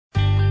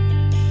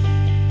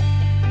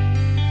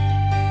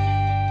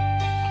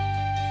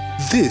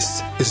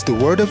This is the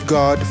Word of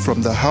God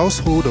from the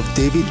household of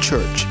David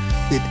Church.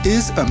 It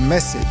is a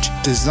message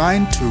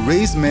designed to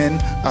raise men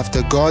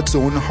after God's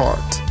own heart.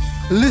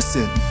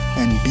 Listen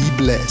and be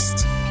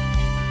blessed.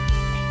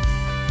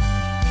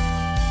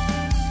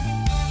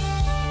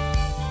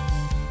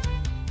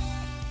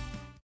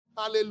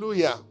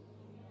 Hallelujah.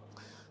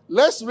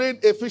 Let's read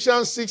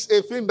Ephesians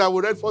 6:18 that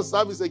we read for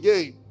service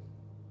again.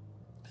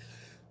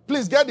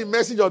 Please get the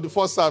message of the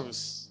first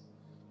service.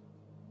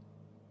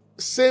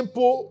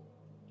 Simple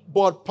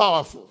but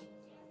powerful.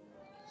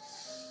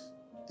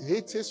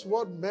 It is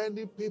what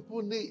many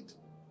people need.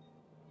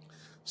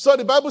 So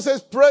the Bible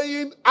says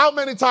praying how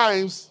many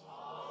times?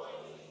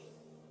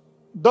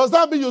 Does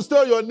that mean you stay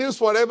on your knees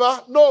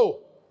forever? No.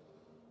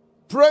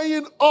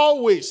 Praying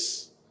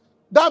always.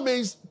 That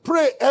means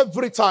pray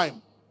every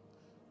time.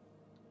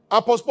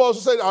 Apostle Paul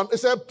also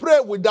said,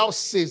 pray without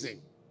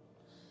ceasing.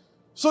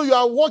 So you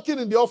are working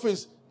in the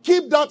office.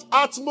 Keep that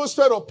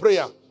atmosphere of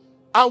prayer.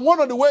 And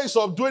one of the ways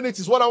of doing it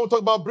is what I want to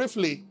talk about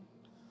briefly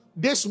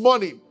this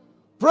morning.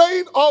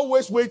 Praying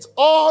always with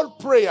all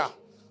prayer.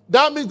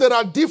 That means there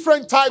are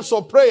different types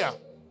of prayer.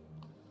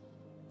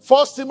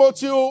 1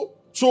 Timothy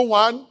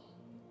 2:1.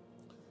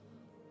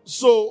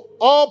 So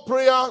all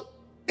prayer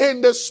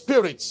in the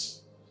Spirit.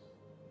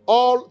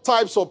 All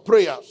types of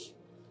prayers.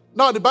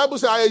 Now the Bible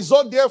says, I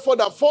exhort therefore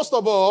that first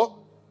of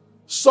all,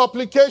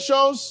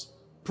 supplications,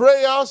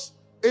 prayers,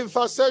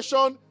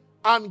 intercession,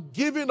 and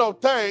giving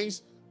of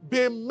thanks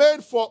be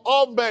made for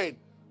all men.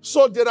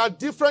 So there are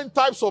different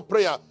types of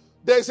prayer.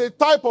 There's a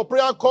type of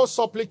prayer called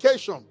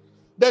supplication.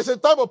 There's a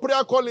type of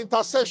prayer called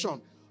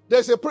intercession.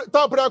 There's a type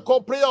of prayer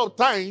called prayer of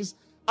thanks.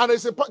 And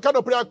there's a kind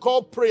of prayer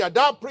called prayer.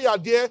 That prayer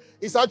there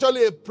is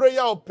actually a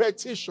prayer of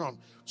petition.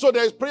 So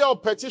there's prayer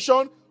of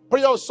petition,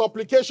 prayer of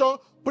supplication,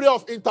 prayer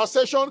of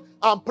intercession,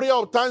 and prayer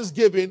of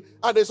thanksgiving.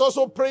 And there's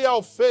also prayer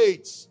of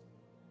faith.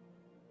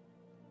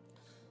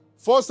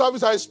 First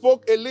service, I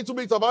spoke a little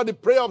bit about the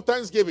prayer of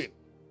thanksgiving.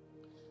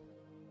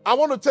 I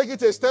want to take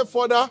it a step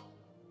further,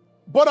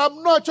 but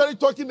I'm not actually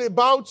talking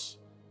about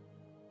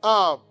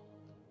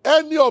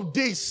any of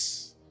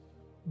this,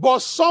 but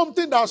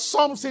something that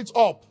sums it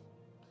up.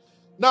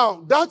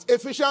 Now, that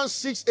Ephesians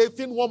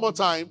 6:18 one more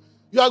time,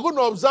 you are going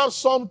to observe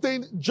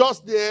something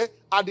just there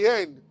at the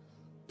end.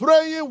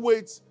 Praying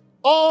with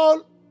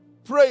all,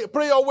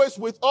 pray always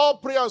with all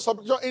prayer and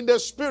supplication in the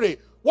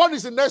Spirit. What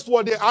is the next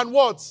word there? And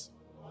what?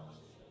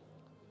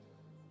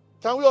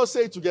 Can we all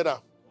say it together?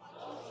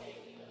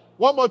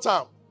 One more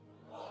time.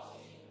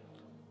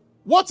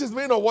 What is the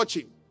meaning of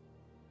watching?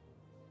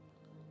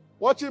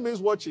 Watching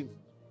means watching.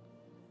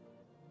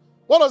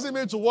 What does it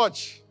mean to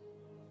watch?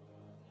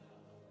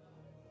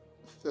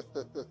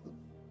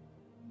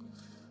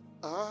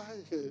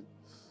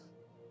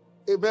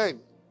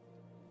 Amen.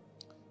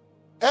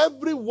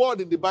 Every word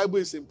in the Bible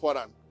is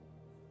important.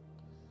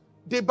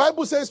 The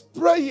Bible says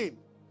praying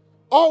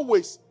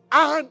always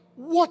and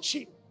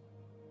watching.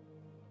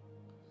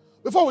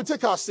 Before we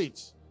take our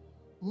seats,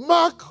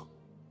 Mark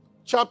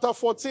chapter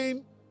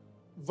 14,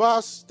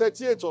 verse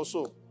 38 or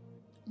so.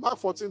 Mark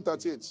 14,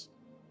 38.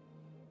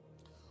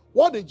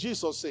 What did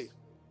Jesus say?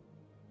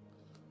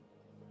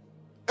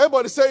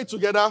 Everybody say it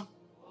together.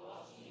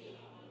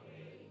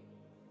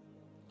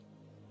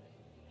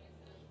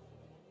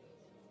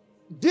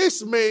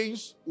 This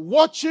means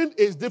watching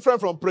is different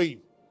from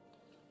praying.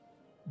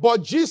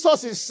 But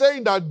Jesus is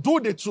saying that do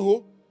the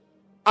two.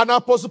 And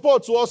Apostle Paul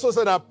also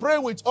said that pray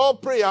with all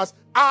prayers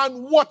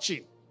and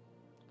watching.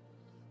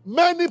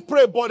 Many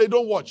pray, but they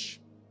don't watch.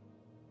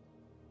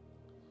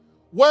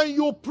 When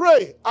you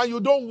pray and you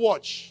don't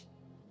watch,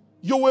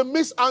 you will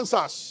miss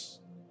answers.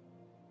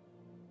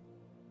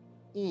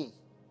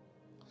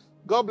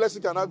 God bless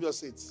you, can have your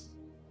seat.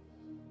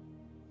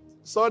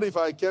 Sorry if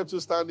I kept you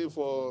standing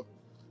for...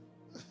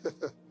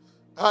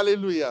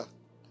 Hallelujah.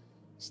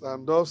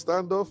 Stand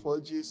up for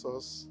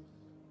Jesus.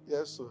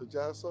 Yes,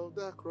 soldiers of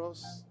the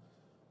cross.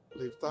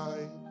 Lift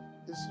high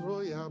his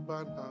royal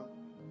banner.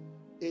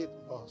 It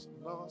must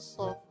not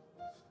stop.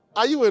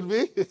 Are you with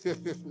me?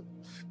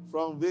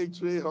 From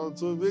victory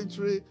unto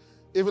victory.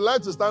 If you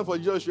like to stand for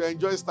Jesus, you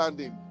enjoy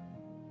standing.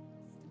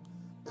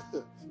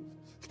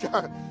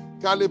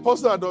 Can a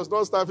person that does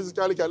not stand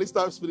physically, can he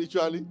stand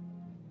spiritually?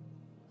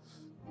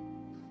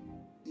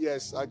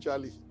 Yes,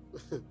 actually.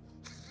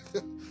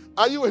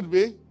 Are you with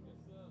me?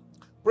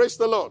 Praise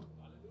the Lord.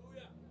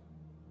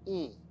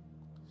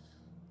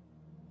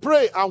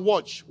 Pray and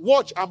watch.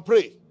 Watch and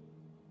pray.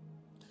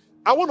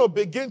 I want to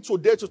begin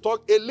today to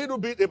talk a little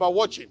bit about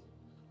watching,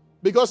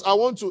 because I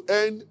want to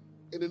end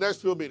in the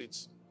next few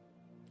minutes.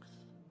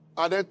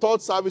 And then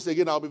third service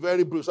again, I'll be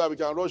very brief so we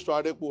can rush to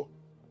Adepo.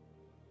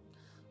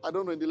 I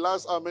don't know, in the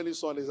last how many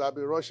Sundays I've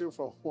been rushing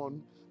from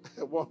one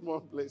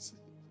place.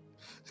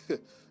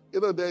 You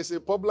know, there is a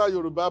popular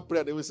Yoruba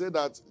prayer. They will say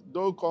that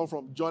don't come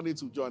from journey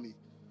to journey.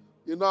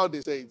 You know how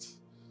they say it.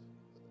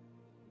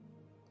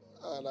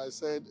 And I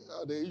said,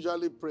 they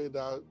usually pray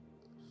that,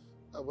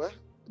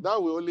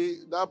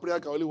 that prayer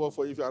can only work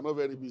for you if you are not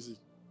very busy.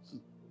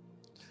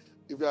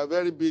 If you are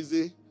very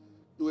busy,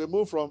 you will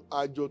move from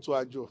ajo to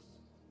ajo.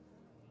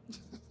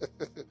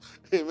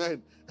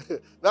 Amen.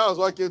 That was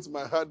what came to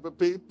my heart. But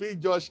P.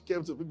 Josh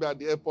came to pick me at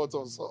the airport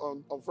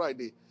on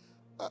Friday.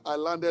 I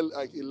landed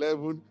like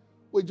 11.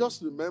 We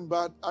just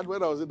remembered, and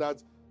when I was in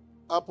that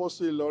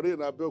Apostle Lorraine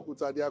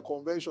Abeokuta, their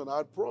convention, I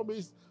had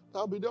promised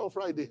I'll be there on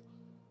Friday.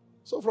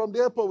 So from the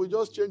airport, we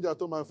just changed our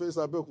tone and face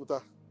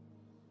Abeokuta.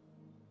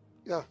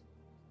 Yeah.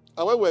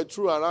 And when we were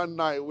through around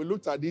 9, we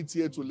looked at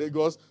ETA to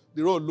Lagos.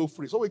 The road looked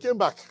free. So we came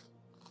back.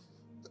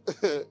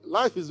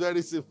 Life is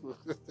very simple.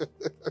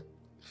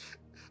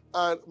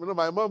 And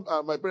my mom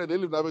and my parents, they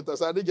lived in Abeokuta.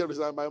 So I didn't get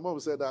result. My mom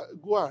said,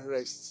 go and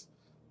rest.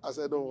 I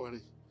said, don't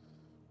worry.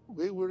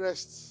 We will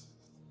rest.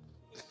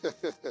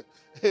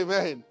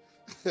 Amen.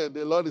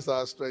 The Lord is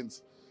our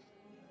strength.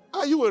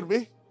 Are you with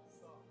me?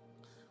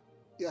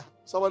 Yeah.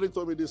 Somebody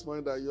told me this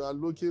morning that you are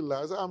looking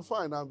like, I said, I'm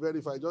fine. I'm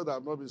very fine. Just that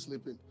I've not been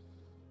sleeping.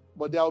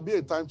 But there will be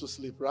a time to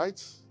sleep,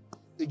 right?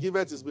 He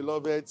giveth his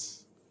beloved.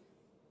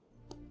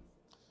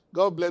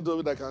 God bless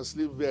those that can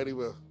sleep very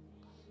well.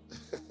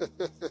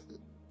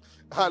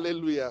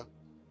 Hallelujah.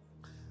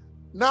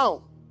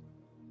 Now,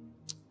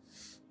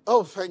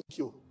 oh, thank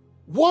you.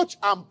 Watch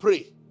and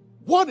pray.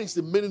 What is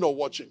the meaning of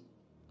watching?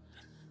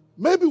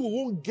 Maybe we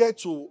won't get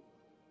to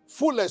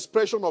full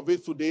expression of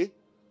it today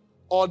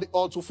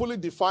or to fully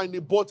define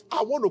it, but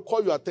I want to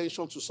call your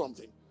attention to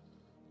something.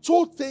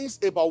 2 things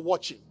about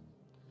watching.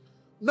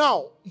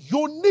 Now,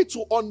 you need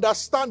to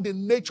understand the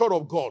nature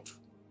of God.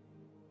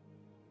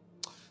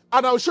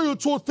 And I'll show you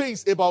 2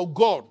 things about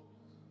God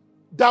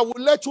that will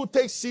let you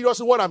take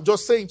seriously what I'm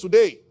just saying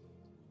today.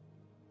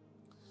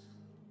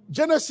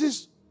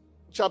 Genesis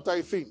chapter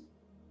 18.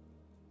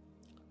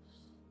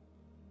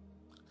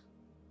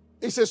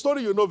 It's a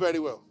story you know very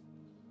well.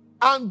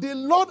 And the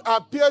Lord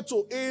appeared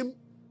to him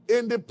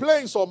in the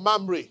plains of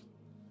Mamre.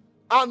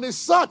 And he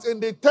sat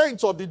in the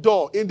tent of the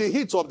door in the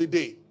heat of the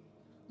day.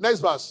 Next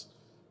verse.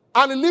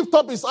 And he lifted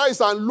up his eyes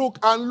and looked,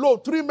 and lo,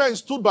 3 men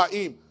stood by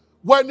him.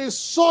 When he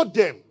saw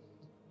them,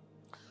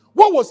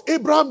 what was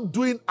Abraham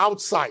doing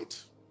outside?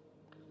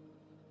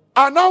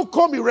 And how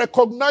come he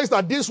recognized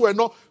that these were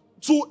not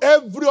to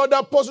every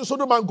other person,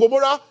 Sodom and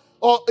Gomorrah,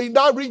 or in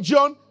that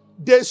region?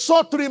 They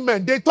saw 3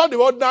 men. They thought they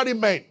were ordinary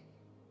men.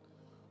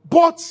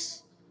 But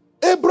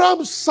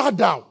Abraham sat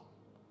down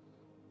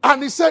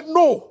and he said,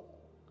 no.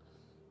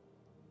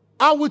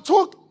 And we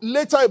talk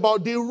later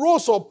about the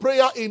roles of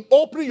prayer in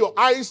opening your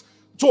eyes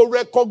to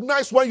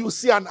recognize when you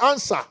see an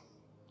answer.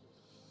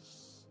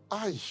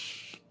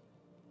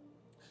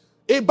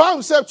 He bowed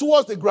himself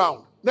towards the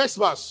ground. Next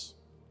verse.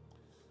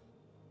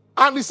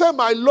 And he said,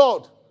 my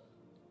Lord,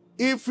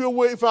 if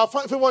I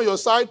find favor on your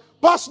side,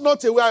 pass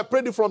not away, I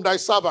pray thee, from thy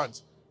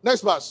servant.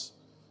 Next verse.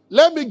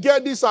 Let me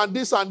get this and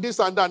this and this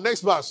and that. Next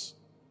verse.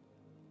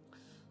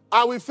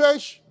 And we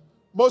fetch.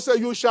 Moses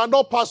said, you shall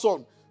not pass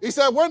on. He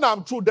said, when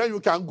I'm through, then you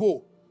can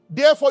go.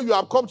 Therefore, you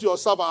have come to your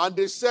servant. And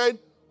they said,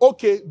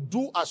 okay,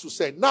 do as you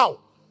said. Now,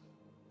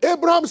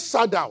 Abraham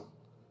sat down.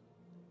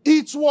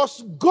 It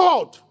was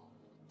God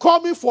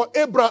coming for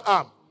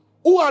Abraham,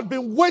 who had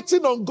been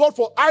waiting on God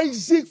for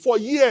Isaac for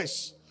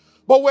years.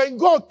 But when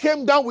God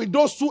came down with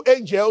those 2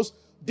 angels,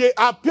 they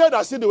appeared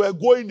as if they were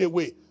going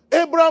away.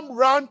 Abraham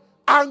ran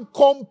and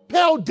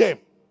compelled them.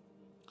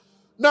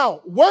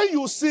 Now,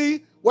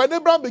 when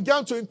Abraham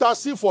began to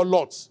intercede for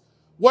Lot,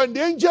 when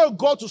the angel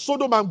got to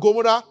Sodom and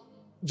Gomorrah,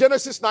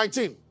 Genesis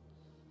 19,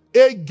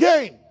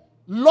 again,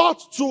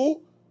 Lot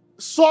too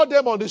saw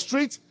them on the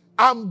street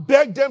and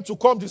begged them to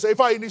come to say, if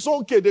in his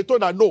own case, they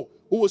told her, no,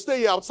 we will stay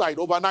here outside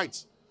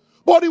overnight.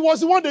 But it was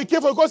the one they came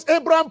for because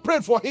Abraham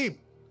prayed for him.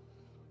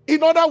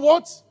 In other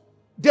words,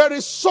 there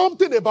is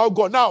something about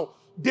God. Now,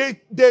 they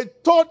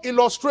taught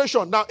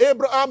illustration. Now,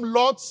 Abraham,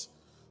 Lot,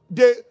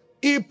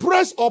 he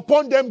pressed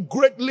upon them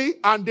greatly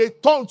and they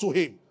turned to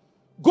him.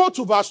 Go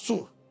to verse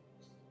 2.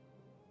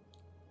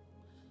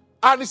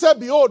 And he said,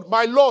 behold,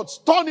 my Lord,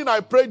 turn in, I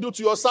pray you,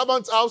 to your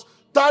servant's house,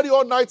 tarry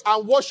all night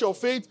and wash your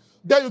feet,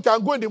 then you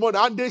can go in the morning.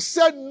 And they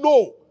said,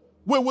 no,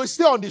 we will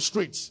stay on the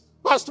streets.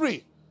 Verse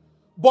 3.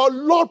 But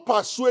Lord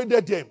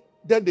persuaded them.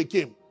 Then they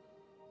came.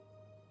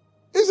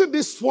 Isn't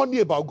this funny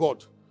about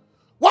God?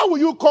 Why will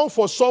you come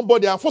for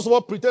somebody and first of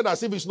all pretend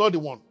as if it's not the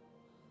one?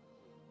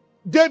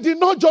 They did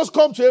not just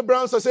come to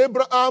Abraham and say,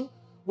 Abraham,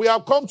 we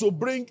have come to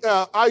bring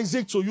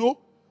Isaac to you.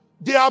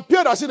 They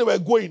appeared as if they were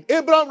going.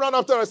 Abraham ran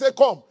after and said,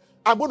 come,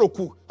 I'm going to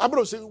cook. I'm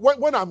going to say,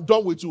 when I'm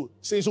done with you,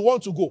 since you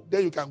want to go,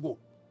 then you can go.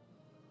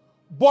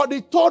 But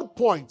the third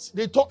point,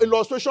 the third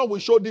illustration will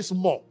show this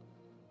more.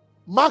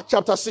 Mark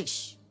chapter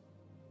 6.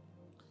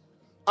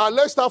 And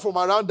let's start from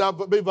around that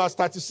verse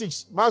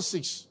 36. Mark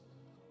 6.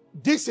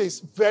 This is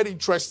very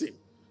interesting.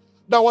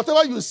 Now,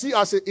 whatever you see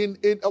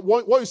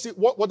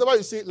whatever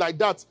you see like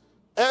that,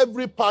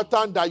 every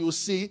pattern that you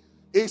see,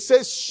 it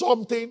says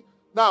something.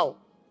 Now,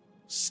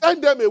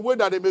 send them away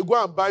that they may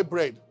go and buy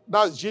bread.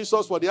 That's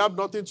Jesus, for they have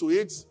nothing to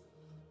eat.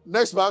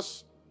 Next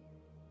verse.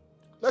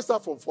 Let's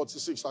start from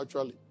 46,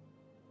 actually.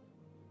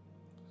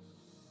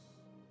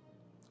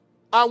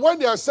 And when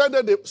they had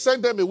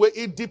sent them away,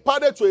 he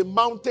departed to a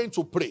mountain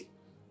to pray.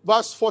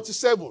 Verse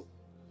 47.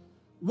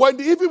 When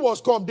the evening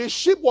was come, the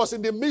ship was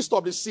in the midst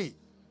of the sea,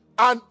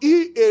 and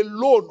he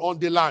alone on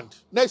the land.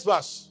 Next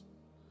verse.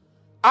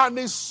 And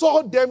he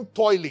saw them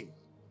toiling.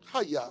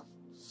 Hiya.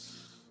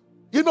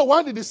 You know,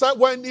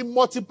 when he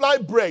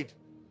multiplied bread,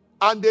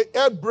 and they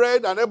ate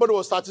bread, and everybody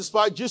was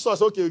satisfied, Jesus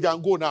said, okay, you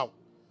can go now.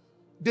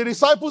 The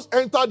disciples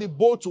entered the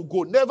boat to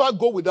go. Never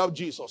go without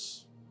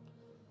Jesus.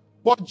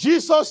 But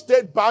Jesus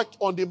stayed back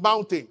on the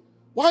mountain.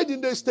 Why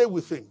didn't they stay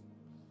with him?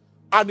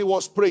 And he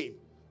was praying.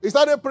 He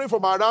started praying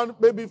from around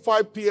maybe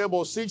 5 p.m.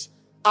 or 6,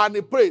 and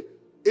he prayed.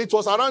 It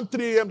was around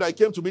 3 a.m. that he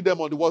came to meet them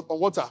on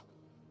water.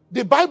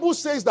 The Bible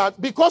says that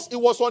because it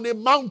was on a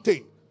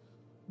mountain,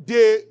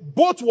 the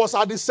boat was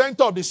at the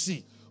center of the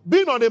sea.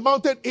 Being on a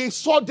mountain, he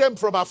saw them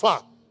from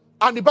afar.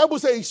 And the Bible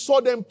says he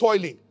saw them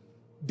toiling.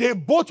 The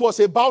boat was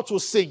about to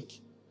sink.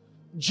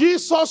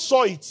 Jesus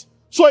saw it.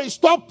 So he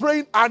stopped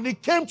praying and he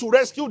came to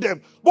rescue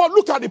them. But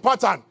look at the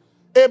pattern.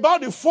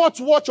 About the fourth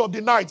watch of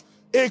the night,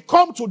 he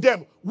come to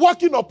them,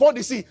 walking upon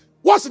the sea.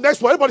 What's the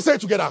next one? Everybody say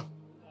it together.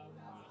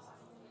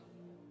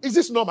 Is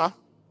this normal?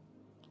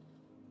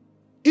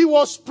 He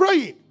was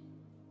praying.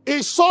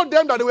 He saw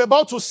them that they were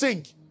about to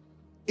sink.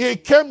 He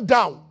came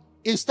down.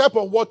 He stepped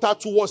on water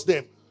towards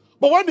them.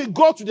 But when he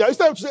got to there,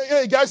 instead of saying,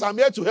 hey guys, I'm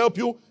here to help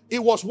you, he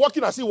was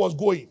walking as he was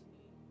going.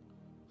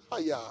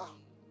 Hiya.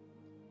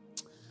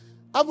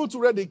 Having to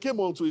read, he came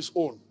onto his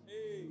own.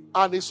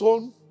 And his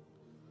own,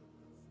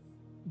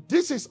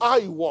 this is how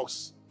it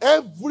works.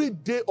 Every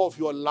day of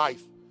your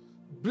life,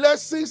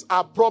 blessings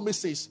are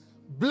promises.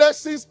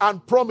 Blessings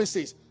and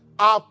promises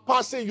are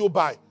passing you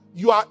by.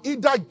 You are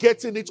either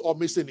getting it or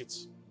missing it.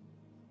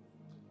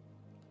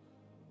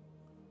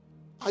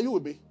 Are you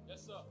with me?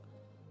 Yes, sir.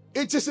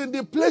 It is in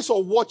the place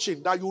of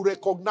watching that you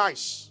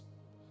recognize.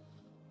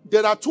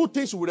 There are two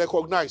things you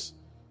recognize.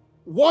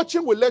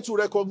 Watching will let you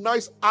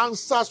recognize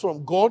answers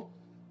from God,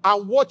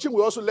 and watching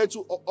will also let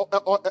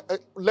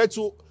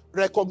you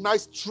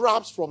recognize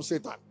traps from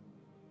Satan.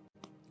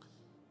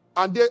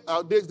 And this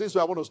is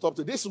where I want to stop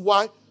to. This is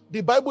why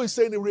the Bible is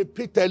saying it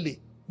repeatedly.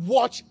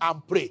 Watch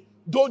and pray.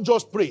 Don't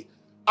just pray.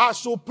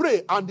 As you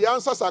pray and the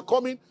answers are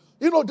coming,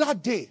 you know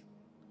that day,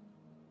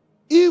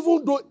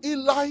 even though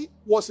Eli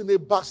was in a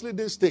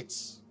backsliding state,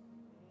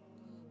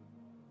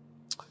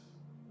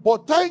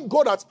 but thank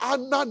God that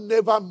Anna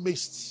never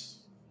missed.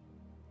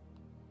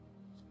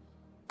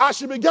 As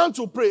she began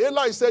to pray,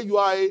 Eli said,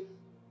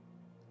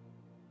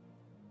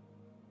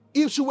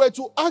 if she were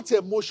to act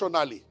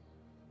emotionally,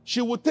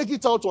 she would take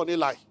it out on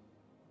Eli.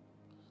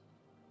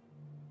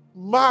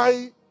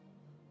 My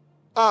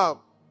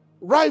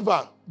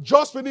rival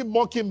just finished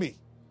mocking me.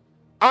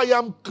 I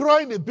am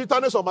crying in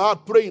bitterness of my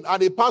heart, praying,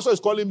 and the pastor is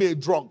calling me a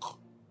drunk.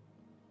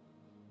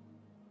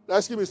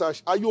 Asking me, sir,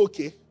 are you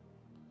okay?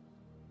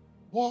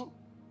 Well,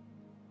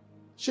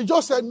 she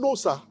just said, no,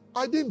 sir,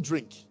 I didn't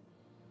drink.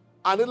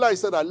 And Eli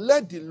said,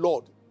 let the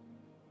Lord.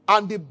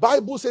 And the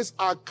Bible says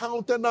our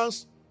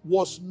countenance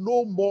was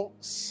no more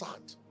sad.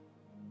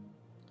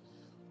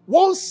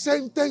 One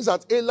sentence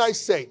that Eli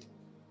said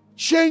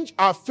changed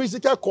her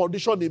physical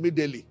condition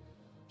immediately.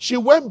 She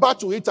went back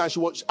to it and she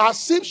was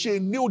as if she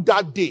knew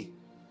that day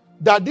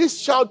that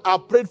this child I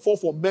prayed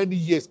for many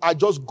years. I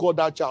just got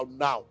that child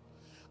now.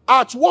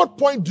 At what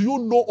point do you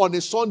know on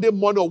a Sunday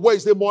morning or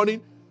Wednesday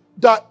morning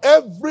that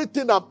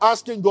everything I'm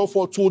asking God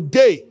for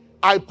today,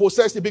 I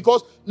possess it?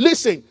 Because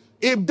listen,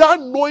 if that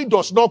knowing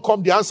does not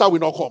come, the answer will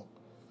not come.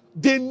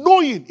 The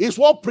knowing is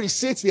what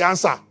precedes the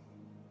answer.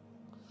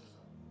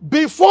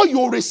 Before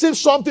you receive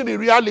something in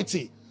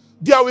reality,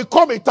 there will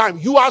come a time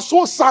you are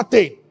so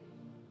certain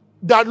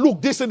that,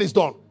 look, this thing is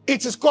done.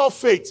 It is called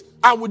faith.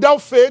 And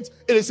without faith,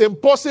 it is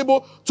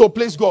impossible to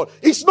please God.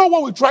 It's not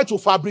what we try to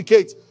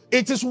fabricate.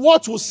 It is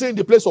what we see in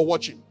the place of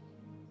watching.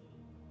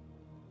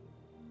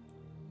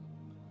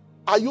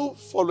 Are you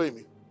following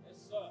me? Yes,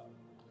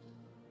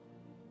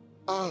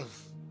 sir.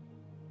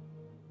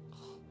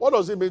 What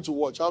does it mean to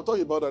watch? I'll talk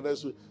about that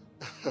next week.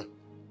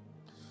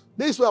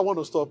 This is where I want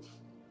to stop.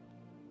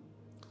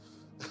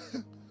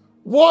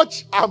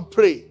 Watch and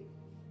pray.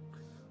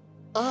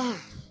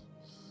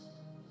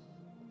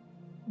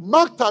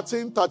 Mark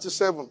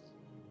 13:37.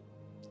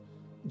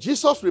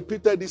 Jesus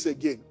repeated this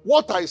again.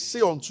 What I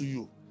say unto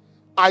you,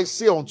 I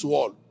say unto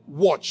all.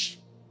 Watch.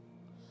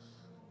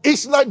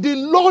 It's like the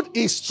Lord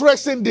is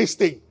stressing this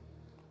thing.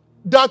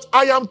 That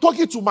I am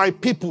talking to my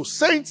people,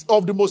 saints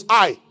of the Most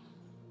High.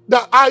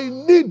 That I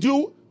need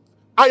you.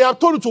 I have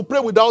told you to pray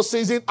without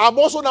ceasing. I'm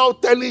also now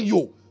telling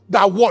you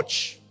that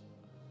watch.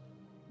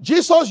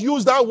 Jesus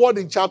used that word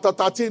in chapter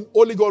 13.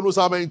 Only God knows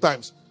how many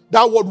times.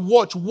 That word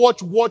watch,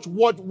 watch, watch,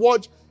 watch,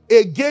 watch.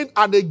 Again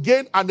and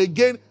again and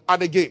again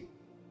and again.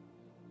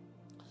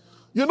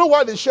 You know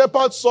why the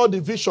shepherds saw the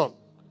vision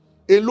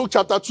in Luke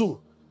chapter 2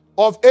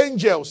 of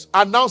angels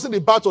announcing the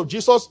birth of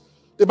Jesus?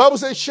 The Bible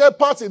says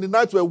shepherds in the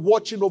night were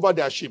watching over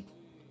their sheep.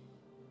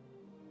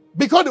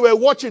 Because they were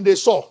watching, they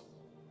saw.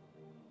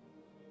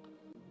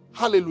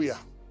 Hallelujah.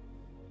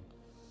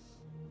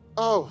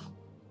 Oh,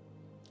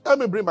 let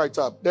me bring my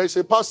tab. There is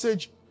a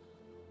passage.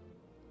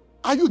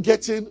 Are you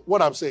getting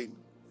what I'm saying?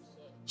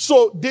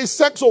 So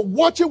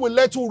watching will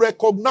let you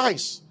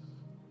recognize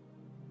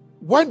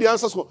when the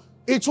answers come.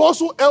 It will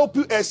also help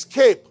you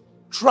escape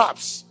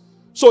traps.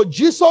 So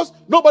Jesus,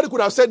 nobody could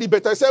have said it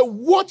better. He said,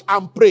 watch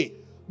and pray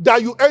that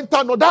you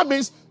enter. No, that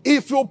means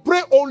if you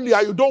pray only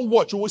and you don't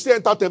watch, you will still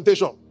enter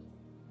temptation.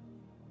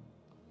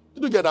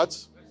 Did you get that?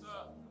 Yes,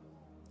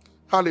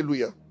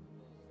 hallelujah.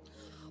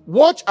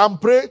 Watch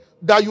and pray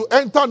that you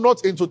enter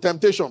not into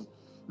temptation.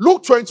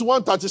 Luke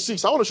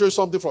 21:36. I want to show you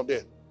something from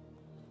there.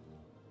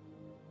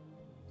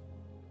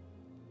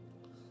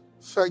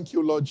 Thank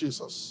you, Lord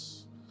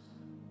Jesus.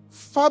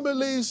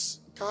 Families,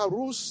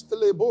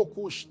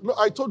 look,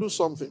 I told you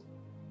something.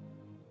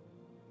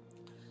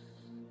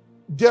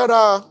 There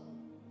are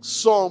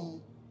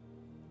some,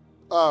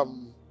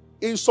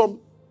 in some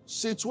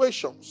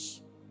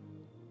situations,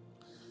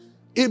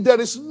 if there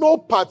is no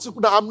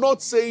particular, I'm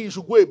not saying you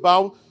should go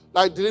about,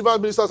 like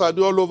deliverance ministers are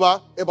doing all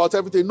over, about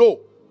everything. No.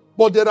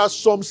 But there are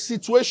some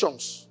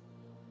situations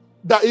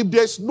that if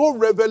there's no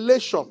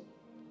revelation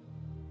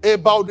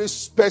about the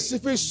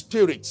specific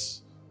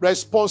spirits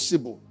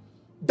responsible,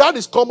 that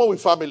is common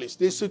with families.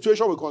 The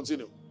situation will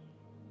continue.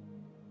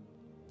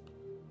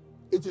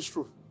 It is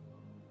true.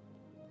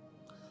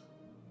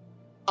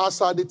 As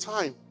at the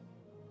time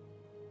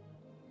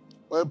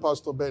when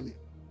Pastor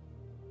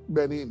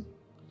Benin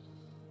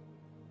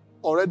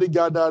already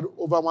gathered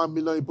over 1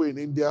 million people in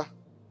India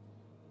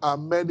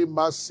and many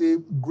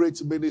massive,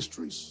 great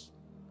ministries,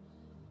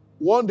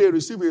 one day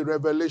received a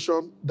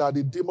revelation that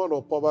the demon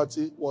of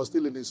poverty was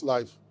still in his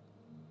life.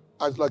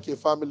 As like a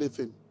family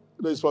thing.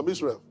 You know, it's from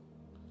Israel.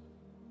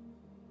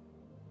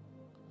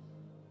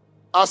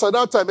 As at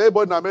that time,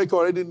 everybody in America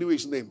already knew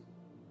his name.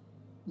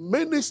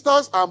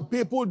 Ministers and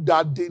people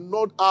that did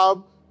not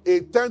have a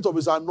tenth of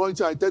his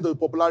anointing and a tenth of his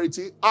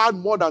popularity had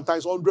more than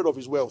times 100 of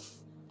his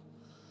wealth.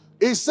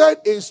 He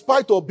said, in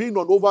spite of being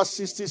on over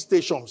 60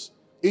 stations,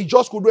 he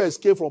just couldn't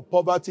escape from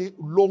poverty,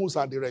 loans,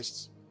 and the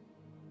rest.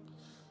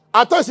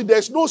 At times,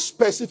 there's no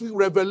specific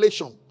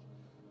revelation.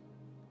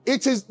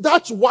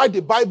 That's why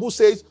the Bible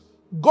says,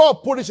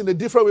 God put it in a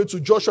different way to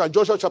Joshua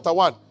chapter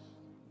 1.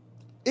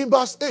 In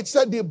verse 8, it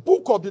said, the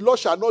book of the Lord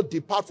shall not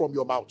depart from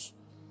your mouth,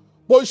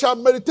 but you shall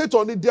meditate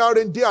on it day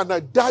and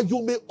night, that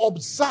you may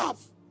observe.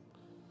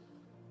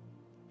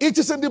 It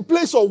is in the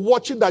place of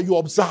watching that you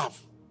observe.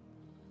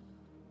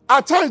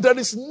 At times, there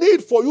is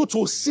need for you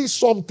to see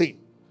something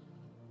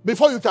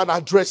before you can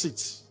address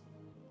it.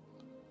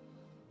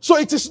 So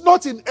it is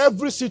not in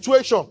every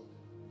situation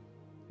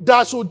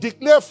that should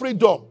declare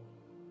freedom.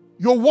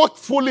 You walk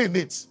fully in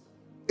it.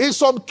 In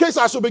some cases,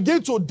 as you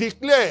begin to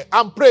declare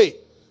and pray,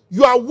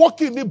 you are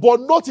walking in it, but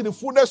not in the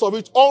fullness of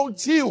it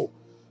until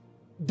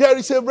there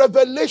is a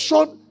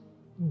revelation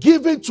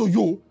given to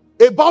you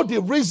about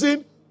the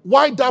reason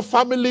why that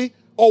family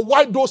or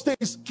why those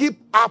things keep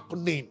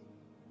happening.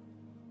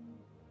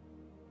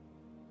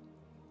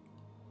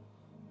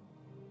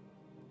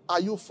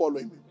 Are you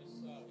following me?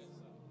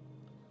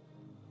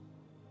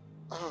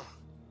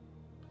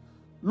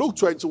 Luke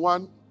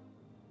 21.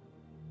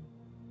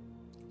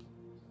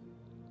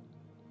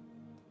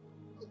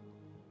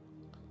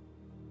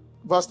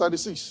 Verse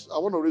 36. I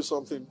want to read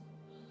something.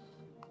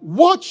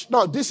 Watch.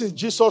 Now, this is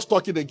Jesus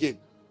talking again.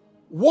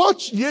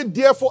 Watch ye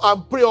therefore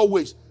and pray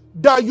always,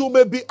 that you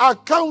may be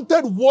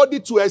accounted worthy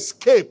to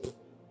escape.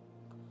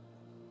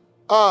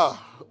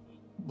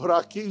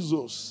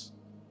 Brakizos.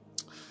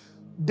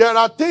 There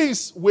are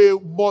things we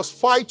must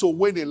fight to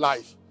win in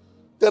life.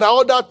 There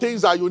are other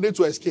things that you need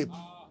to escape.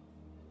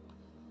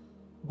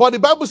 But the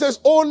Bible says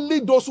only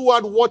those who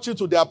are watching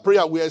to their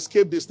prayer will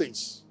escape these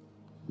things.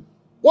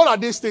 What are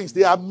these things?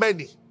 There are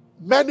many.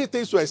 Many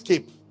things to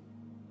escape.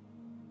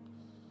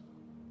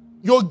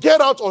 You'll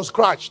get out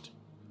unscratched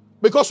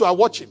because you are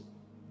watching.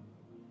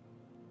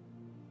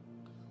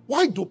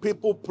 Why do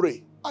people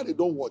pray and they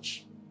don't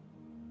watch?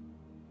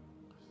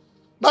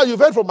 Now you've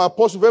heard from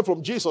Apostle, you've heard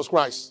from Jesus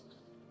Christ.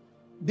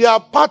 Their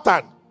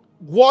pattern,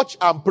 watch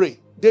and pray.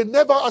 They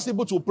never ask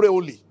people to pray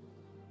only.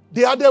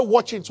 They are there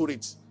watching to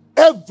it.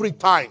 Every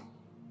time.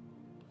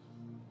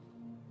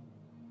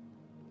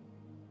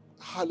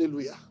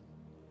 Hallelujah.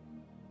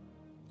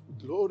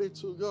 Glory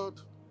to God.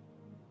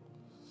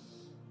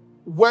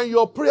 When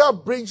your prayer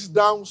brings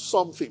down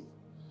something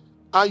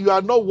and you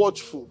are not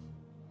watchful,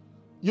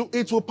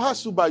 it will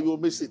pass you by, you will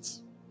miss it.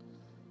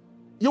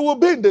 You will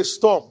be in the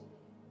storm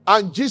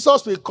and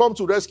Jesus will come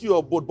to rescue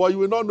your boat, but you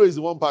will not know he's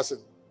the one person.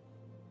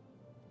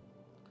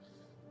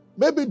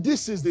 Maybe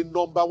this is the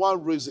number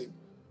one reason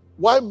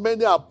why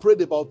many have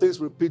prayed about things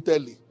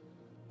repeatedly.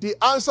 The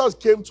answers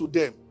came to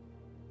them,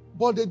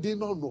 but they did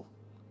not know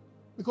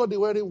because they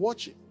weren't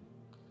watching.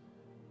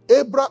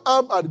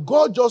 Abraham, and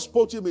God just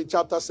spoke to him in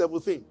chapter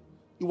 17.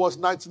 He was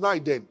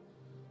 99 then.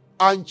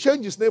 And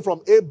changed his name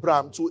from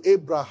Abram to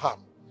Abraham.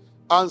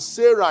 And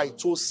Sarai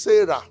to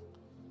Sarah.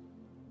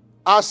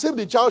 As if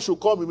the child should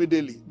come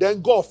immediately.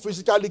 Then God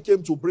physically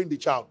came to bring the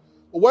child.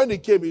 But when he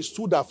came, he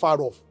stood afar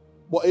off.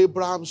 But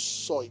Abraham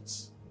saw it.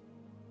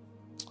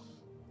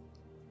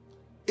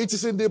 It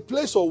is in the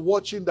place of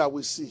watching that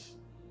we see.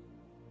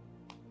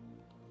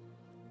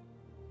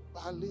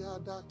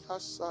 Aliada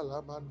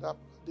kasalamanda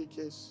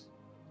pradikes.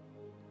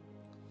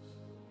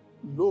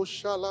 Lo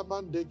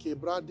shalamandeke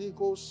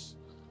bradikos.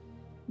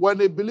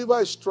 When a believer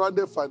is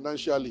stranded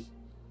financially,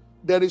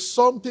 there is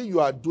something you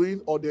are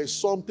doing or there is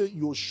something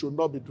you should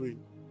not be doing.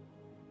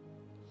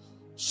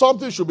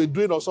 Something you should be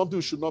doing or something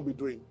you should not be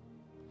doing.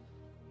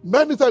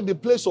 Many times the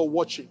place of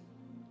watching,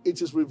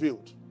 it is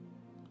revealed.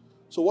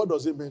 So what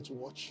does it mean to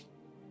watch?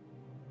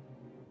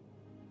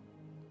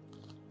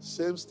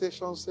 Same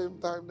station, same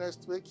time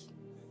next week.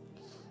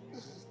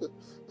 I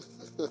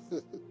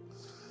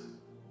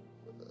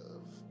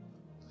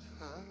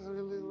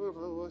really want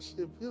to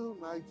worship you,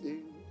 my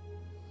King.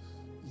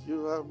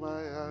 You are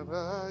mine and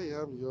I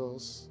am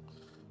yours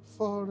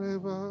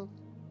forever.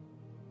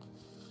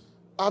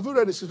 Have you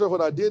read the scripture for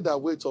that day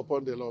that waits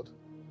upon the Lord?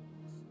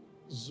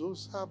 The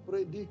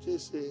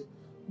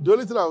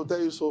only thing I will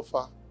tell you so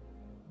far,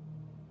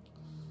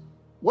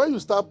 when you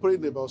start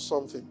praying about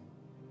something,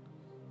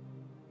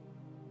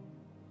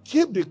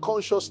 keep the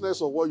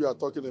consciousness of what you are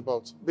talking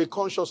about. Be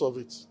conscious of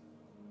it.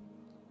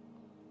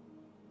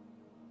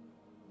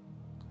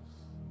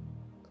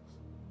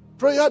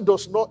 Prayer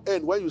does not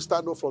end when you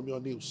stand up from your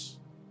knees.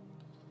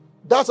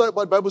 That's what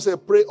the Bible says,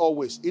 pray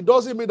always. It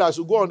doesn't mean that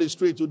you go on the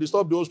street to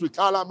disturb the whole street.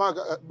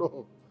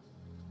 No.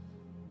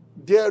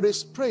 There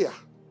is prayer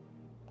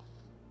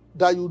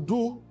that you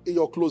do in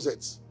your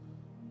closet.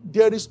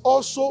 There is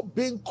also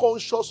being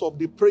conscious of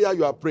the prayer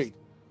you are praying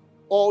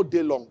all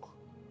day long.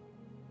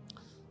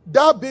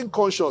 That being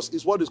conscious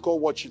is what is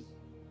called watching.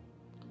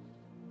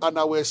 And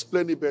I will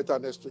explain it better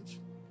next week.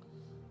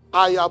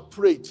 I have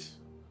prayed,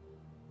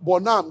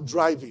 but now I'm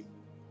driving.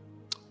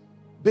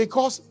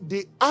 Because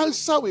the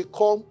answer will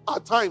come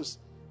at times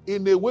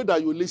in a way that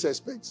you least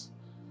expect.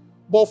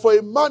 But for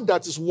a man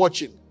that is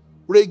watching,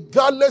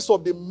 regardless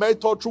of the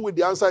method through which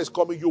the answer is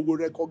coming, you will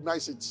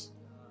recognize it.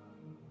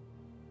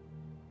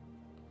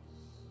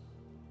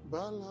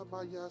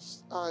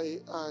 I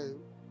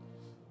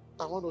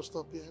want to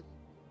stop here.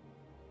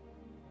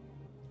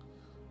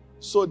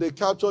 So they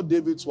captured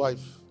David's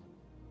wife.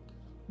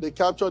 They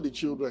captured the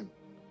children.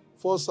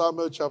 1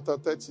 Samuel chapter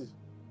 30.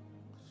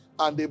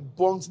 And they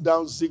burnt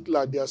down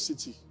Ziklag, their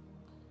city.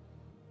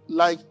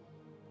 Like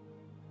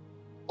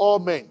all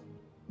men,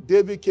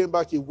 David came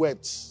back, he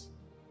wept.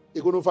 He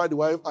couldn't find the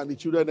wife and the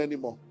children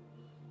anymore.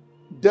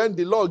 Then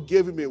the Lord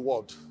gave him a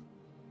word.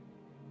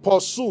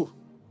 Pursue,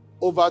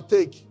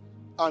 overtake,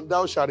 and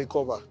thou shalt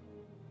recover.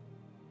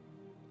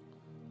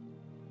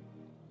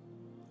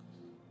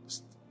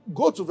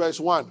 Go to verse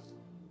 1.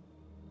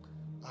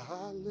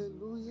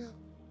 Hallelujah.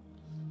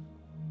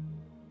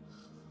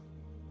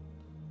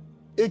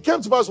 It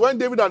came to pass when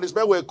David and his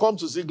men were come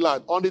to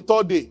Ziklag on the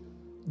third day,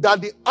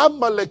 that the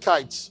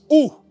Amalekites,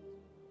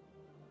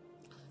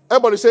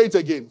 everybody say it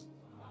again.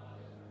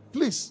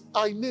 Please,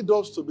 I need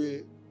us to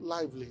be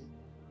lively.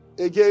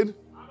 Again.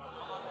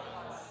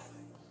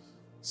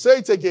 Say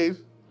it again.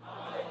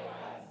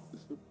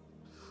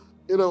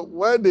 You know,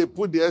 when they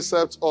put the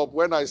excerpt up,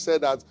 when I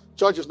said that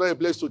church is not a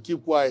place to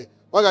keep quiet,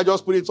 why can't I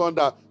just put it on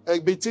that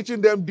and be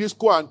teaching them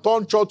disco and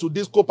turn church to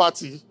disco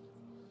party?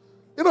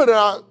 You know, there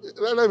are,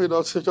 let me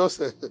not just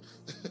say,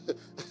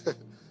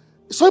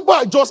 some people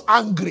are just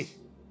angry.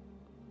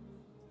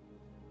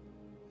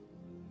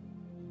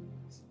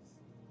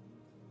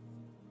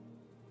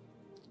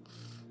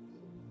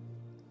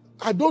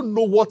 I don't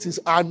know what is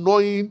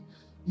annoying.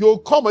 You'll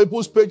come on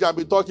people's page and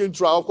be talking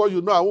through. Of course,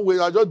 you know, I won't wait.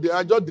 I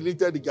just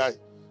deleted the guy.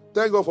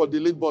 Thank God for the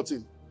delete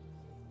button.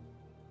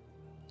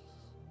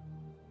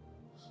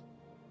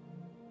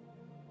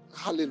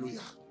 Hallelujah.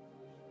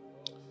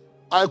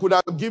 I could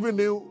have given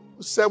you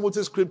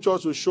 70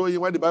 scriptures to show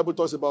you when the Bible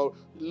talks about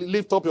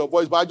lift up your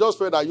voice, but I just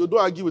felt that you don't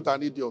argue with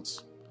an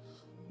idiot.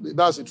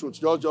 That's the truth.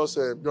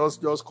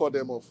 Just cut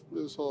them off.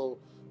 So,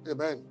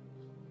 amen.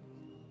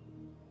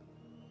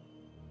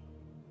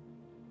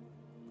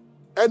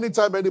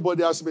 Anytime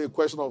anybody asks me a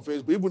question on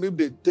Facebook, even if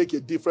they take a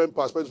different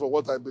perspective from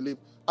what I believe,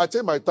 I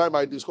take my time,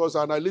 I discuss,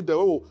 and I leave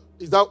them,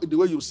 is that the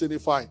way you say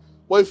it? Fine.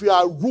 But if you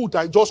are rude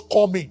and just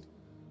come in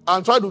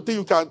and try to think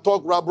you can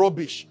talk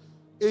rubbish,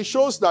 it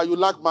shows that you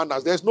lack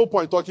manners. There's no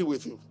point talking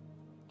with you.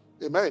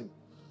 Amen.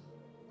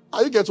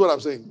 Are you getting what I'm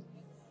saying?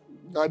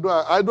 I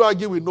don't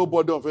argue with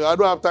nobody on Facebook. I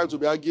don't have time to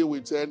be arguing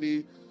with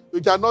any.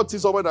 You cannot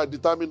teach someone that is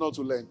determined not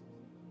to learn.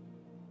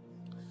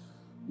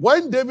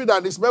 When David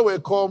and his men were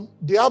come,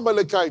 the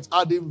Amalekites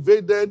had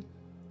invaded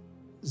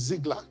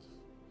Ziklag.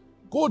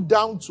 Go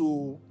down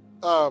to,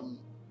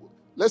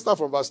 let's start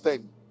from verse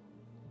 10.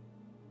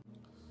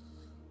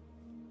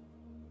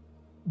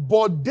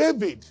 But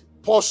David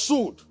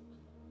pursued.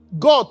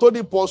 God told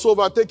him, pursue,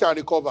 overtake, and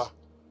recover.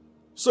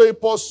 So he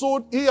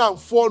pursued, he and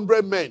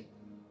 400 men.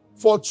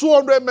 For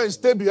 200 men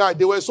stayed behind.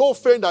 They were so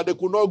faint that they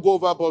could not go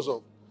over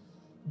bosom.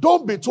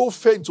 Don't be too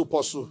faint to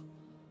pursue.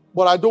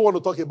 But I don't want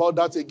to talk about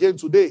that again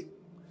today.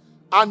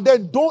 And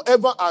then don't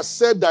ever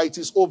accept that it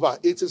is over.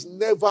 It is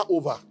never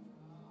over.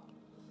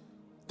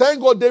 Thank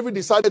God David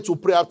decided to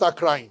pray after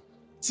crying.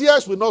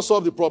 Tears will not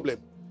solve the problem.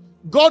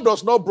 God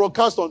does not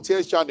broadcast on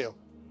Tears channel.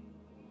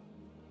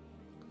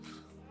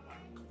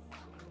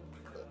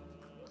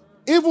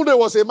 Even there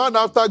was a man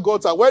after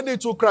God's heart. When he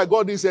took cry,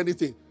 God didn't say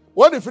anything.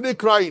 When he finished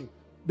crying,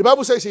 the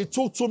Bible says he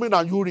took turmeric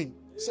and urine.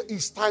 So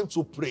it's time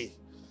to pray.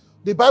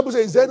 The Bible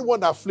says, is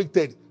anyone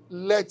afflicted?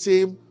 Let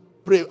him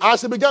pray.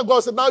 As he began, God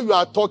said, now you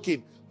are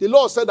talking. The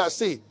Lord said that,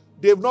 say,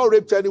 they've not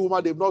raped any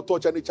woman, they've not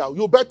touched any child.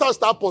 You better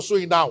start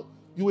pursuing now.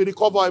 You will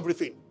recover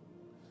everything.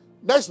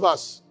 Next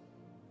verse.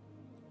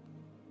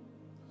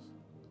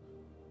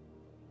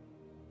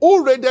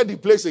 Who raided the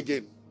place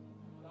again?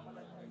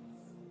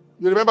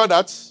 You remember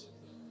that?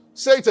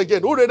 Say it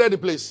again. Who raided the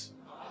place?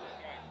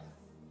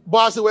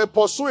 But as they were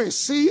pursuing,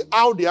 see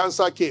how the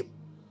answer came.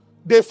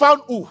 They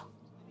found who?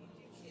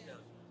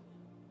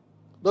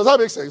 Does that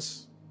make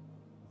sense?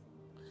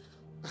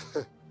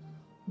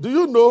 Do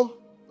you know?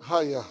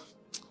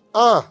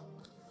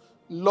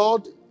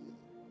 Lord,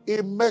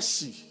 in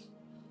mercy,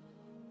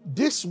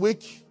 this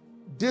week,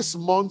 this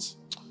month,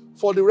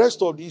 for the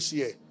rest of this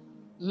year,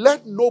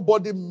 let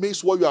nobody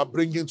miss what you are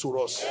bringing to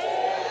us.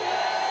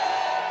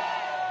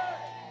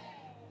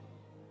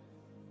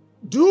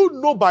 Do you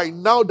know by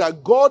now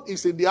that God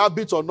is in the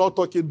habit of not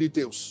talking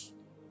details?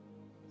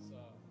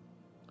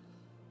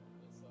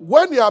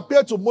 When he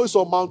appeared to Moses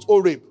on Mount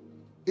Horeb,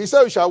 he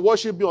said, you shall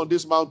worship me on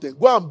this mountain.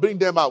 Go and bring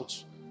them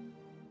out.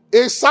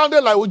 It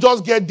sounded like we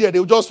just get there. They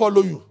will just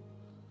follow you.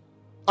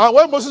 And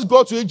when Moses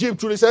got to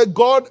Egypt, he said,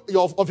 God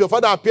of your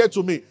father appeared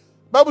to me. The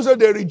Bible said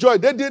they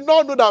rejoiced. They did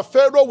not know that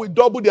Pharaoh will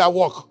double their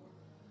work.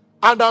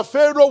 And that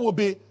Pharaoh will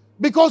be,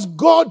 because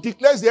God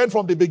declares the end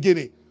from the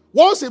beginning.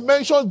 Once he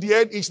mentions the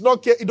end,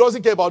 he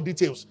doesn't care about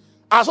details.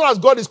 As far as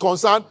God is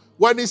concerned,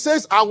 when he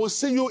says, I will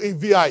see you in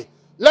VI,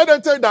 let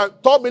them tell you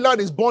that Tom Milan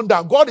is born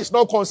down. God is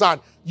not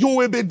concerned. You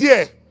will be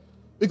there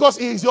because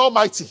he is the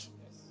Almighty.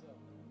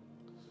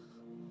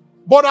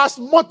 But as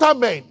mortal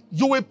men,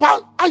 you will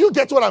pass. Are you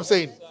getting what I'm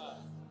saying?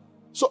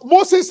 So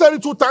Moses said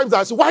it 2 times.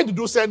 I said, why did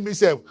you send me,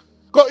 self?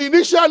 Because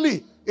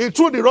initially, he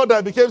threw the rod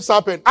and became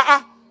serpent.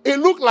 It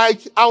looked like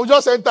I would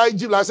just enter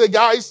Egypt and say,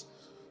 guys,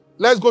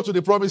 let's go to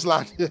the promised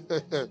land.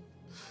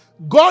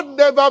 God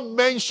never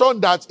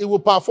mentioned that he will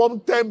perform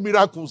 10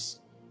 miracles.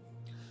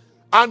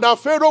 And that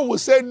Pharaoh will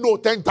say no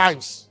 10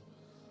 times.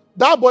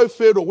 That boy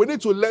Pharaoh, we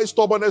need to learn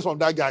stubbornness from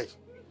that guy.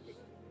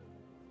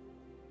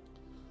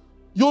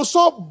 You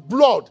saw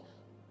blood,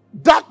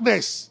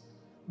 darkness,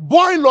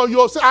 boil on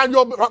you and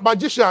your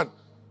magician.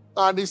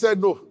 And he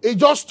said no. He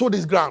just stood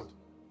his ground.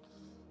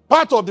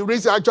 Part of the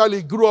reason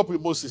actually grew up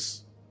with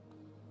Moses.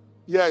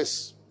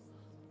 Yes.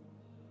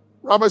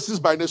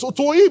 Ramesses by name. So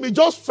to him, he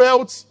just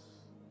felt,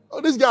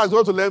 this guy is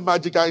going to learn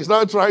magic and he's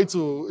not trying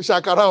to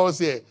shakara us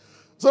here.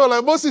 So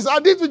like Moses, I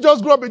didn't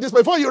just grow up in this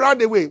before you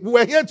ran away. We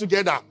were here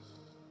together.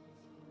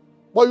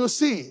 But you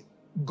see,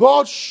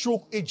 God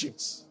shook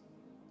Egypt.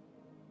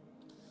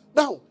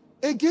 Now,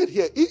 again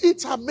here,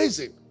 it's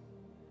amazing.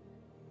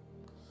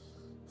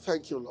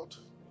 Thank you, Lord.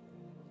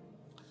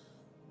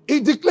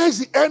 He declares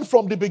the end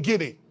from the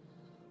beginning.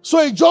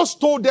 So he just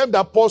told them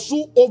that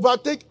pursue,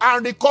 overtake,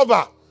 and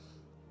recover.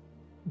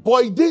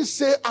 But he didn't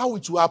say how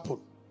it will happen.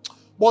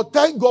 But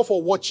thank God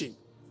for watching.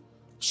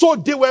 So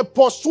they were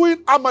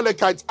pursuing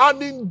Amalekites.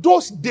 And in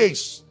those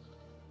days,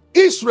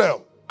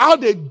 Israel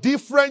had a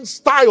different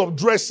style of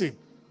dressing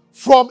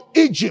from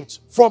Egypt,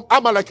 from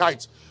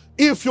Amalekites.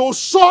 If you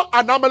saw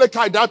an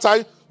Amalekite that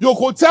time, you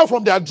could tell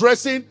from their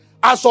dressing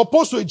as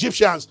opposed to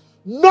Egyptians.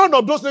 None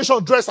of those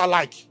nations dress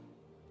alike.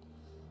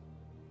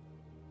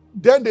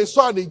 Then they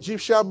saw an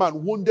Egyptian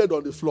man wounded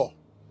on the floor.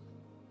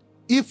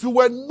 If you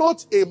were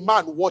not a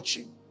man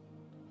watching,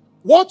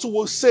 what you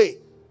will say,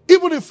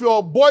 even if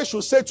your boy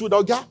should say to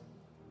the guy,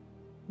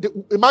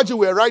 imagine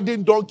we're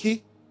riding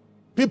donkey,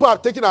 people are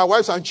taking our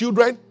wives and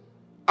children,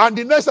 and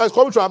the next is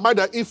coming to our mind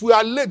that if we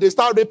are late, they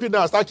start raping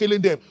them and start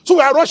killing them. So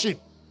we are rushing.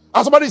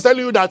 And somebody is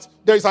telling you that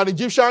there is an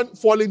Egyptian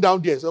falling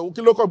down there. So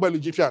okay, look up an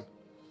Egyptian.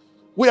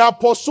 We are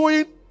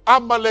pursuing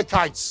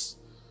Amalekites.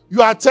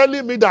 You are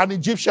telling me that an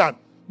Egyptian.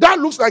 That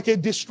looks like a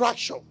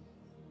distraction.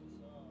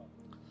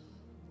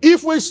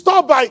 If we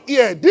stop by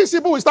here, these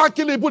people will start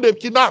killing people they've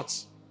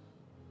kidnapped.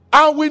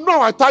 And we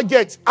know our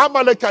target,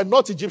 Amalekite,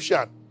 not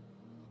Egyptian.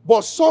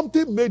 But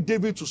something made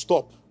David to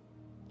stop.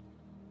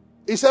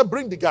 He said,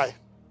 bring the guy.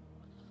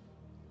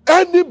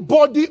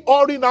 Anybody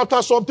hurrying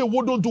after something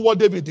wouldn't do what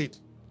David did.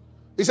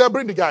 He said,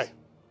 bring the guy.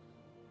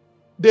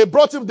 They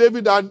brought him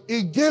David and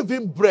he gave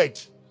him bread.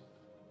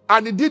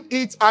 And he did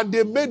eat and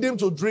they made him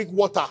to drink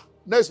water.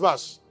 Next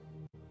verse.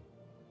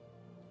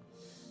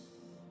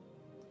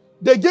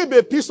 They gave him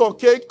a piece of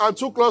cake and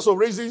 2 clods of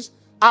raisins.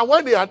 And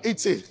when they had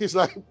eaten, it's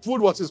like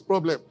food was his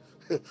problem.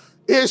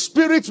 His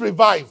spirit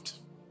revived.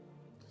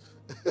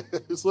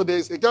 So there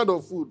is a kind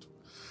of food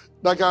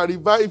that can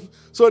revive.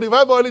 So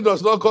revival only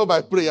does not come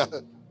by prayer.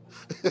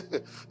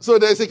 So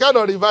there is a kind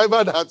of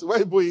revival that when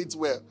people eat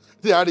well,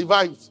 they are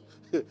revived.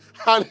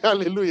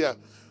 Hallelujah.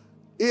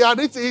 He had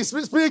eaten, his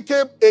spirit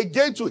came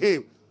again to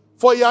him.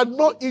 For he had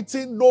not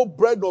eaten no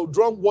bread or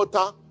drunk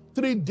water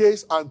 3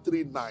 days and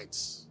 3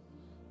 nights.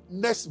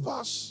 Next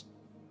verse.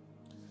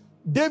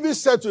 David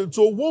said to him,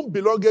 to whom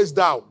belongest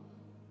thou?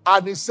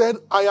 And he said,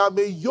 I am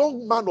a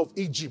young man of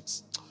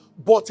Egypt.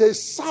 but a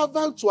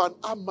servant to an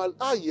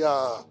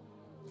Amalaya.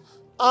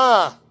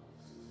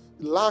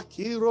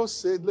 Lakiro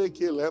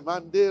Sedlekele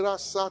Mandera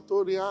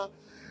Satoria.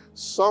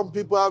 Some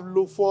people have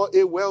looked for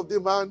a wealthy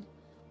man,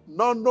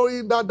 not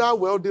knowing that that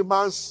wealthy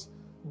man's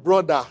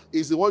brother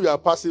is the one you are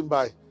passing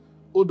by,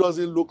 who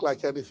doesn't look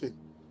like anything.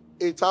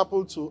 It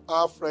happened to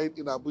our friend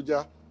in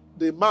Abuja.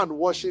 The man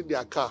washing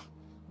their car,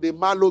 the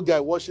Malo guy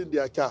washing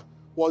their car,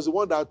 was the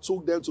one that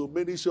took them to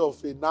Ministry of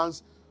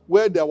Finance,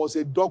 where there was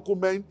a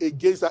document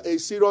against a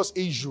serious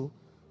issue.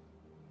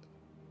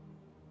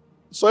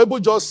 So people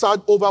just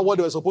sat over what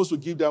they were supposed to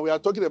give them. We are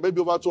talking about maybe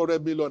over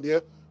 200 million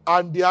here.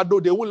 And they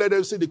won't let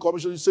them see the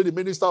commission, see the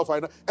Minister of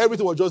Finance.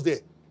 Everything was just there.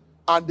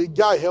 And the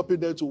guy helping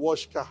them to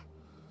wash car.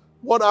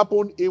 What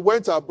happened? He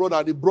went abroad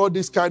and he brought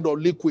this kind of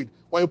liquid.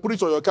 When you put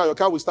it on your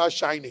car will start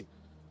shining.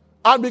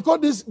 And because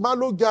this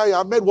Malo guy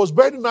Ahmed was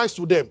very nice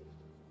to them,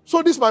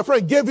 so this my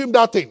friend gave him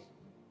that thing.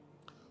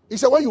 He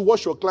said, when you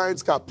wash your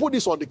client's car, put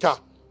this on the car.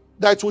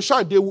 That it will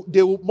shine.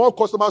 More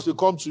customers will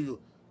come to you.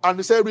 And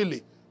he said,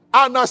 really?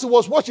 And as he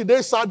was watching,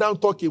 they sat down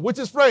talking with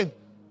his friend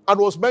and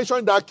was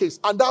mentioning that case.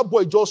 And that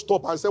boy just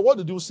stopped and said, what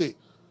did you say? He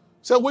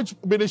said, which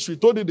ministry?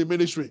 Told him the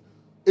ministry.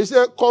 He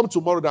said, come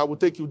tomorrow that I will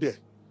take you there.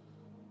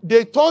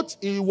 They thought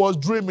he was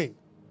dreaming.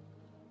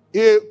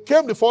 He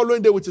came the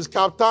following day with his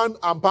captain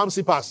and palm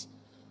slippers.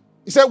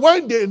 He said,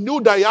 when they knew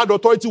that he had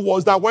authority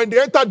was that when they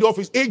entered the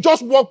office, he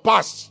just walked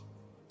past.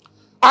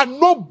 And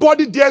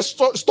nobody dare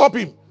stop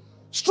him.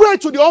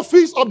 Straight to the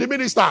office of the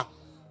minister.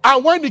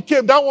 And when he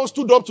came, that one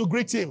stood up to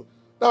greet him.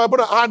 Now my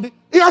brother, and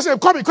he asked him,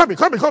 come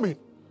in.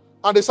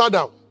 And they sat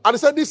down. And they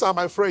said, these are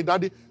my friends.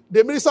 And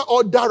the minister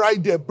ordered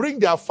right there, bring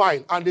their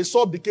file. And they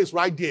solved the case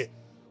right there.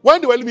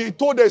 When they were leaving, he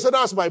told them, he said,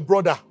 that's my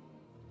brother.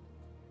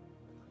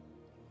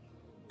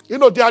 You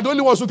know, they are the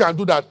only ones who can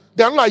do that.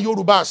 They are not like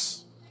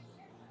Yorubas.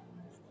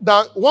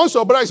 That once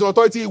your brother is in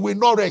authority, he will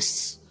not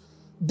rest.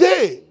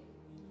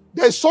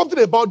 There's something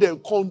about them,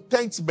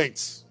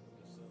 contentment.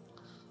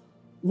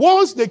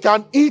 Once they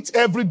can eat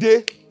every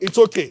day, it's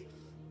okay.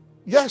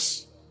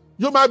 Yes.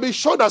 You might be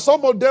sure that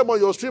some of them on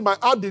your street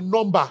might have the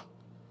number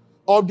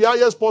of the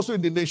highest person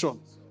in the nation.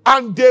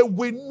 And they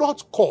will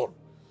not call.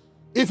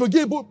 If you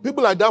give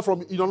people like that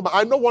from your number,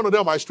 I know one of them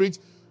on my street,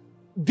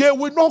 they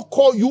will not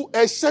call you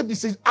except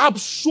this is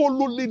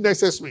absolutely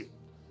necessary.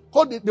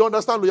 Because they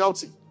understand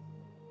loyalty.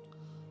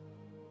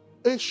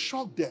 It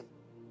shocked them.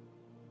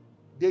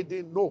 They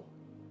didn't know.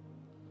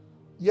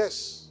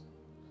 Yes.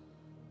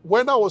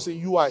 When I was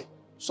in UI,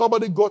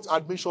 somebody got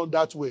admission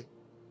that way.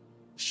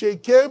 She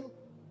came,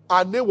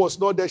 her name was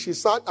not there. She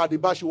sat at the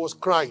bar, she was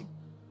crying.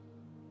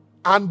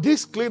 And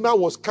this cleaner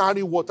was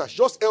carrying water. She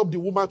just helped the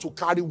woman to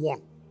carry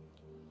one.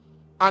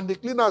 And the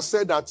cleaner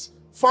said that,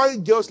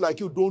 fine girls like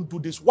you don't do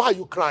this. Why are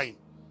you crying?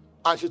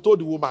 And she told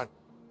the woman,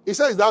 he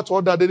said, is that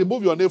one that they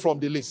remove your name from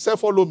the list? Say,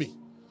 follow me.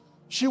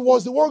 She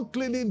was the one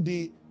cleaning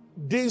the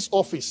dean's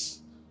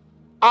office.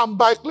 And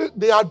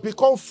they had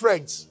become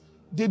friends.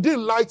 The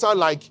dean liked her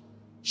like,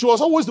 she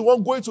was always the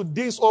one going to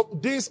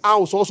dean's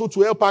house also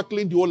to help her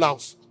clean the whole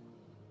house.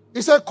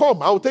 He said,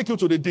 come, I will take you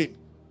to the dean.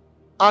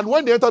 And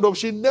when they entered up,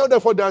 she knelt there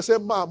for them and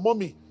said,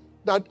 mommy,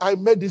 that I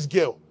met this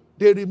girl.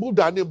 They removed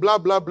her name, blah,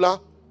 blah, blah.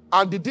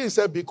 And the dean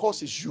said,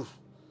 because it's you.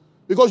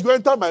 Because you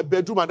entered my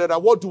bedroom and then I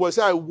want to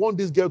say, I want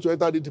this girl to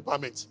enter the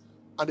department.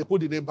 And they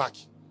put the name back.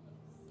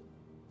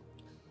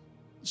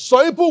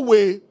 So people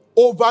will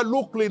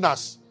overlook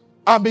cleaners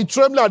and be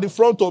trembling at the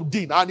front of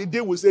dean, and the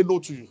dean will say no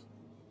to you.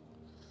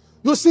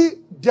 You see,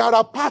 there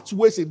are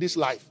pathways in this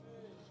life.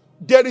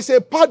 There is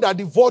a path that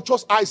the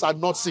vulture's eyes are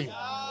not seen.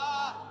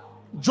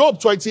 Job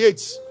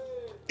 28.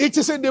 It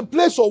is in the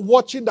place of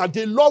watching that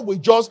the Lord will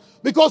just,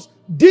 because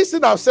this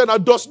thing I've said now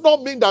does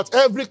not mean that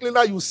every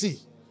cleaner you see.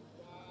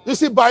 You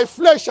see, by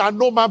flesh shall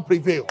no man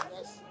prevail.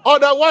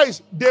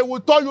 Otherwise, they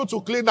will tell you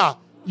to cleaner.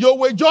 You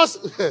will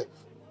just say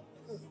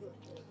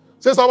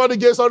somebody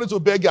gave something to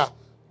beggar.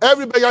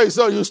 Every beggar you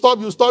say, you stop.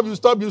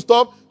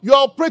 You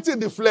are operating in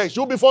the flesh.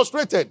 You'll be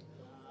frustrated.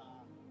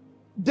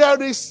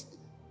 There is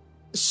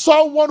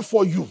someone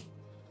for you.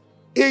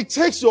 It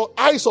takes your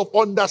eyes of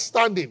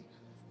understanding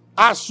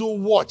as you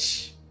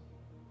watch.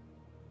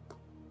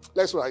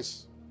 Let's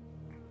rise.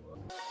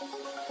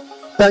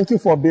 Thank you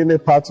for being a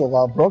part of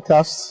our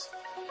broadcast.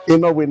 You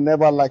know, we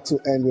never like to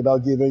end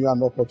without giving you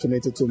an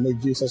opportunity to make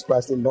Jesus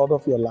Christ the Lord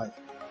of your life.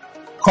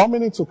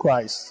 Coming into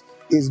Christ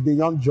is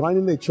beyond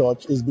joining a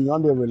church, is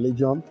beyond a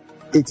religion.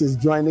 It is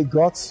joining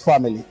God's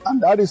family.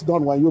 And that is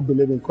done when you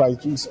believe in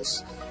Christ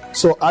Jesus.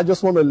 So I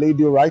just want to lead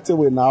you right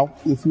away now.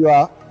 If you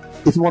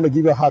want to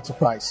give your heart to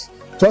Christ,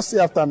 just say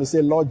after me,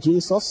 say, Lord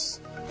Jesus,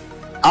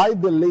 I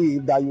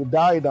believe that you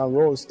died and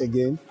rose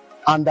again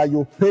and that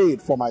you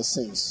paid for my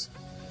sins.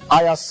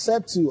 I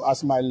accept you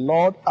as my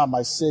Lord and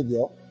my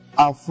Savior,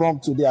 and from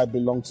today I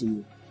belong to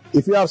you.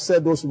 If you have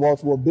said those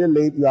words, will be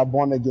late, you are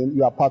born again,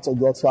 you are part of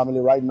God's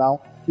family right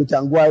now. You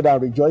can go ahead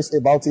and rejoice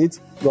about it.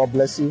 God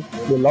bless you.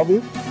 We love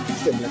you.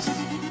 Stay blessed.